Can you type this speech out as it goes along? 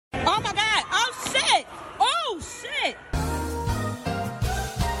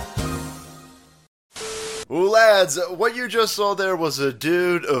lads, what you just saw there was a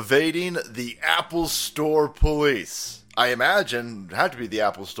dude evading the Apple Store police. I imagine it had to be the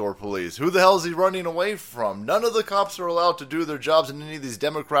Apple Store police. Who the hell is he running away from? None of the cops are allowed to do their jobs in any of these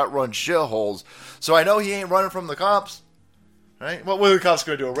Democrat-run shitholes. So I know he ain't running from the cops. Right? What were the cops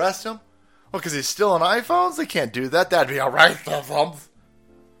going to do, arrest him? Well, because he's still on iPhones? They can't do that. That'd be alright of them.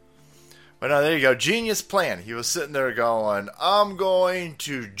 But no, there you go. Genius plan. He was sitting there going, I'm going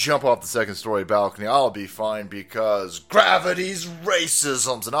to jump off the second-story balcony. I'll be fine because gravity's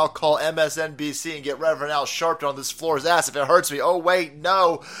racisms. And I'll call MSNBC and get Reverend Al Sharpton on this floor's ass if it hurts me. Oh, wait,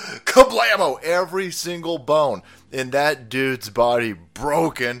 no. Kablamo! Every single bone in that dude's body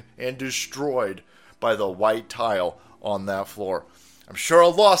broken and destroyed by the white tile on that floor. I'm sure a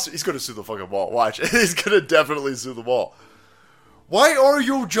lawsuit. He's going to sue the fucking wall. Watch. He's going to definitely sue the wall. Why are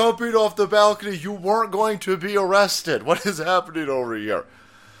you jumping off the balcony? You weren't going to be arrested. What is happening over here?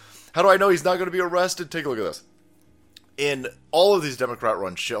 How do I know he's not going to be arrested? Take a look at this. In all of these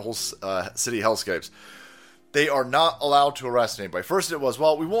Democrat-run shithole city hellscapes, they are not allowed to arrest anybody. First it was,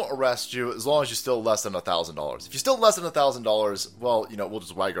 well, we won't arrest you as long as you steal less than $1,000. If you steal less than $1,000, well, we'll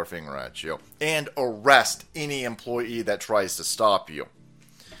just wag our finger at you. And arrest any employee that tries to stop you.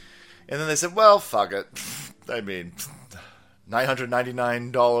 And then they said, well, fuck it. I mean,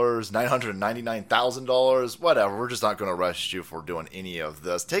 $999, $999,000, whatever. We're just not going to arrest you for doing any of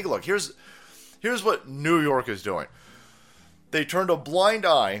this. Take a look. Here's what New York is doing. They turned a blind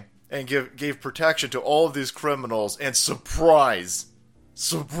eye and gave protection to all of these criminals, and surprise,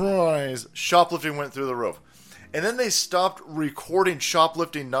 shoplifting went through the roof. And then they stopped recording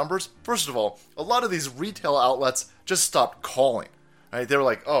shoplifting numbers. First of all, a lot of these retail outlets just stopped calling. Right? They were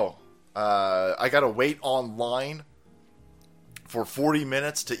like, I got to wait online for 40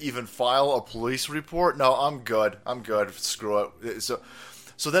 minutes to even file a police report. No, I'm good. Screw it. So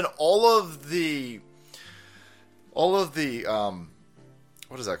then all of the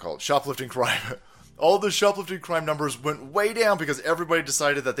what is that called? Shoplifting crime. All the shoplifting crime numbers went way down because everybody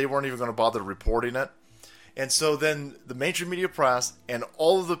decided that they weren't even going to bother reporting it. And so then the mainstream media press and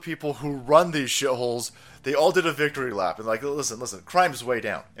all of the people who run these shitholes, they all did a victory lap. And like, listen, crime's way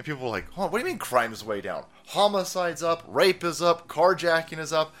down. And people were like, what do you mean crime's way down? Homicide's up, rape is up, carjacking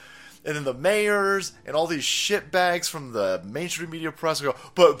is up. And then the mayors and all these shitbags from the mainstream media press go,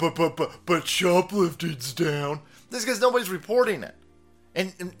 but shoplifting's down. This is because nobody's reporting it.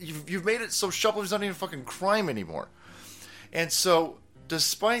 And you've made it so shoplifting's not even fucking crime anymore. And so,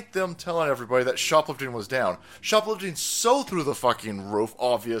 despite them telling everybody that shoplifting was down, shoplifting's so through the fucking roof,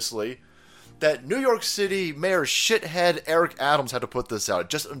 obviously, that New York City Mayor shithead Eric Adams had to put this out. It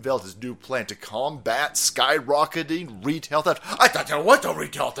just unveiled his new plan to combat skyrocketing retail theft. I thought there was no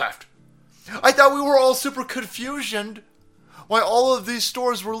retail theft. I thought we were all super confusioned why all of these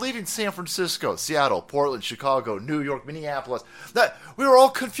stores were leaving San Francisco, Seattle, Portland, Chicago, New York, Minneapolis. That we were all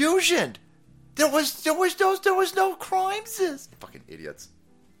confusioned. There was no crimes. Fucking idiots.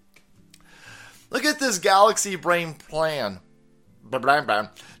 Look at this galaxy brain plan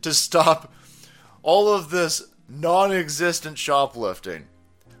to stop all of this non-existent shoplifting.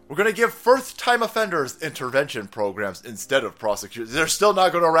 We're going to give first-time offenders intervention programs instead of prosecutions. They're still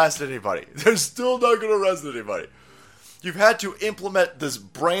not going to arrest anybody. You've had to implement this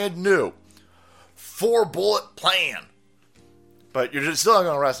brand new 4-bullet plan. But you're still not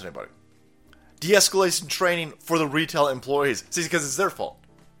going to arrest anybody. De-escalation training for the retail employees. See, because it's their fault.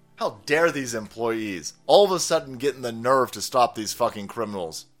 How dare these employees all of a sudden getting the nerve to stop these fucking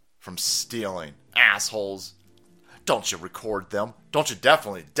criminals from stealing? Assholes. Don't you record them. Don't you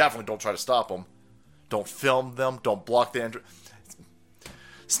definitely don't try to stop them. Don't film them. Don't block the entrance.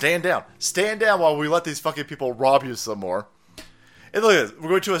 Stand down. Stand down while we let these fucking people rob you some more. And look at this. We're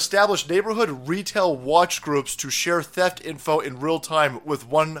going to establish neighborhood retail watch groups to share theft info in real time with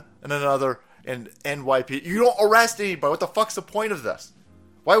one another and NYP. You don't arrest anybody. What the fuck's the point of this?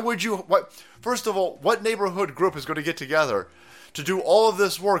 Why would you? First of all, what neighborhood group is going to get together to do all of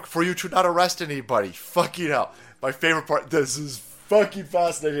this work for you to not arrest anybody? Fucking hell. My favorite part. This is fucking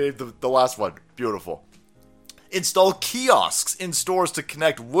fascinating. The last one. Beautiful. Install kiosks in stores to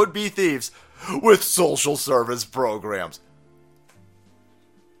connect would-be thieves with social service programs.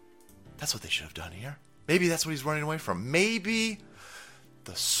 That's what they should have done here. Maybe that's what he's running away from. Maybe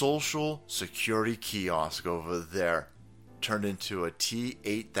the social security kiosk over there turned into a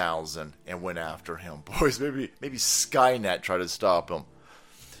T-8000 and went after him. Boys, maybe Skynet tried to stop him.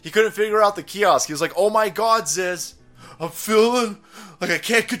 He couldn't figure out the kiosk. He was like, oh my God, Ziz, I'm feeling like I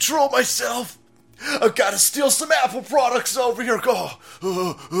can't control myself. I've got to steal some Apple products over here.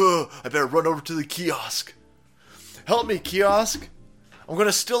 I better run over to the kiosk. Help me, kiosk. I'm going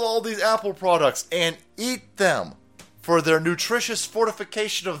to steal all these Apple products and eat them for their nutritious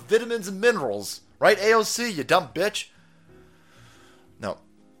fortification of vitamins and minerals. Right, AOC, you dumb bitch? No.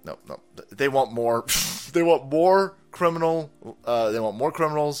 They want more. They want more criminal. They want more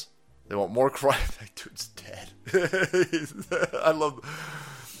criminals. They want more crime. That dude's dead. I love.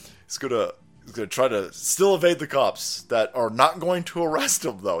 He's gonna try to still evade the cops that are not going to arrest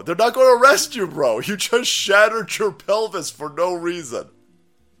him, though. They're not going to arrest you, bro. You just shattered your pelvis for no reason.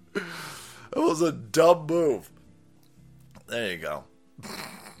 That was a dumb move. There you go.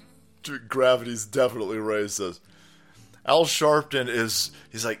 Gravity's definitely racist. Al Sharpton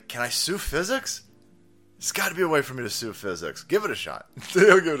he's like, can I sue physics? There's got to be a way for me to sue physics. Give it a shot.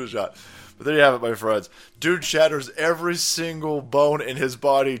 He'll give it a shot. But there you have it, my friends. Dude shatters every single bone in his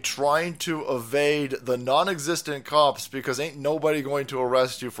body trying to evade the non-existent cops because ain't nobody going to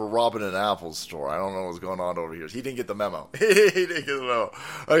arrest you for robbing an Apple store. I don't know what's going on over here. He didn't get the memo. He didn't get the memo.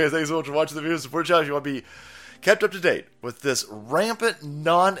 Okay, thanks so much for watching the video. Support the channel if you want to be kept up to date with this rampant,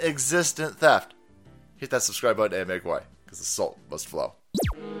 non-existent theft. Hit that subscribe button and make way, because the salt must flow.